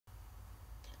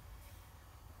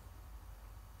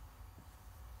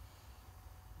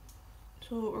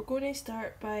So we're going to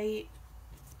start by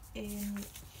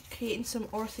creating some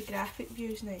orthographic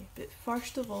views now, but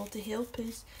first of all, to help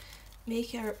us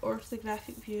make our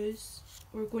orthographic views,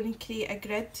 we're going to create a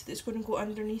grid that's going to go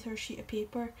underneath our sheet of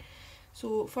paper.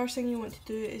 So first thing you want to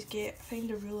do is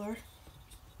find a ruler,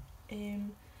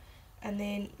 and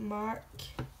then mark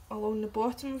along the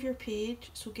bottom of your page,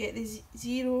 so get the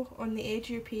 0 on the edge of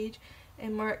your page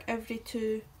and mark every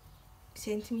 2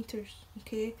 centimetres,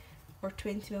 okay, or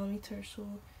 20 millimetres, so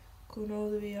going all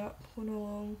the way up, going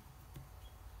along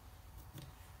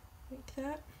like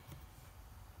that.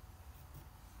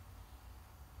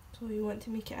 So you want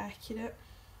to make it accurate.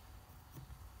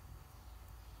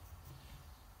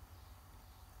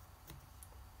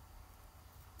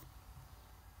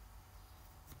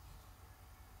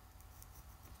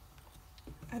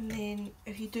 And then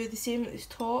if you do the same at the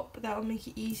top, that'll make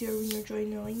it easier when you're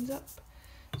drawing the lines up.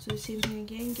 So the same thing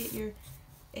again, get your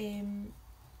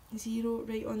 0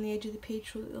 right on the edge of the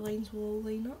page so that the lines will all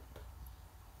line up.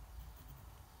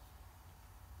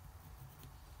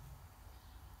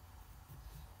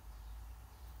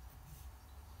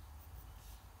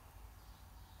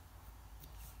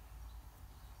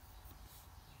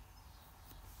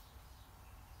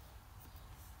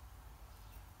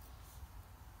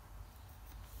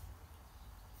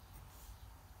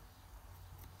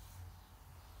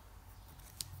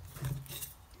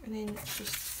 And then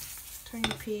just turn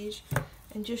your page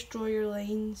and just draw your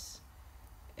lines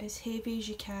as heavy as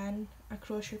you can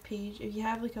across your page. If you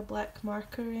have like a black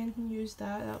marker or anything, use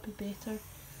that, that'll be better,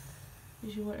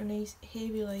 because you want a nice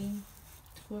heavy line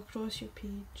to go across your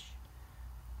page.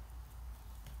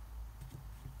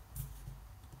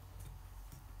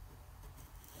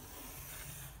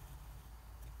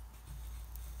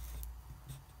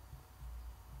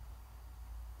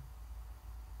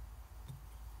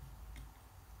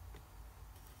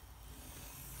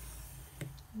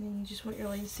 And then you just want your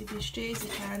lines to be as straight as you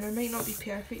can. They might not be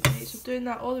perfect, right? So doing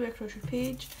that all the way across your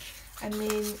page, and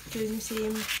then doing the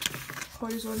same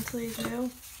horizontally as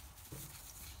well.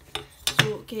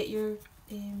 So get your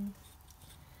 0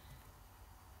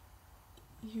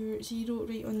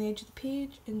 right on the edge of the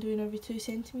page and doing every 2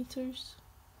 centimetres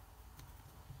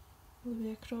all the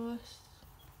way across.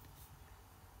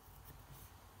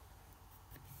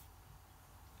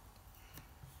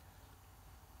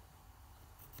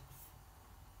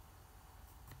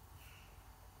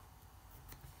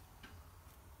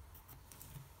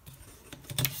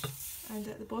 And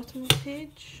at the bottom of the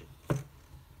page,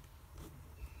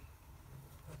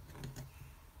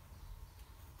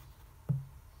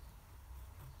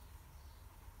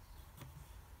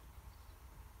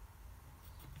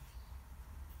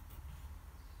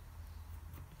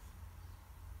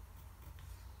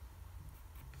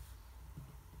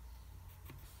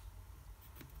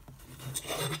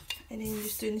 and then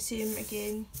just doing the same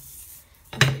again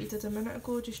as what you did a minute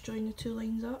ago, just drawing the 2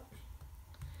 lines up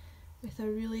with a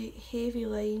really heavy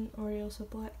line or else a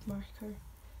black marker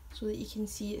so that you can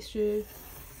see it through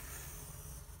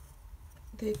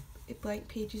the blank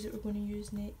pages that we're going to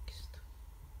use next.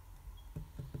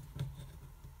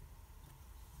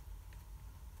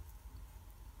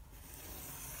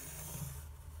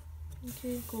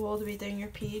 Okay, go all the way down your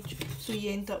page so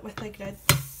you end up with a grid.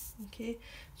 Okay,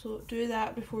 so do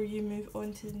that before you move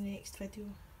on to the next video.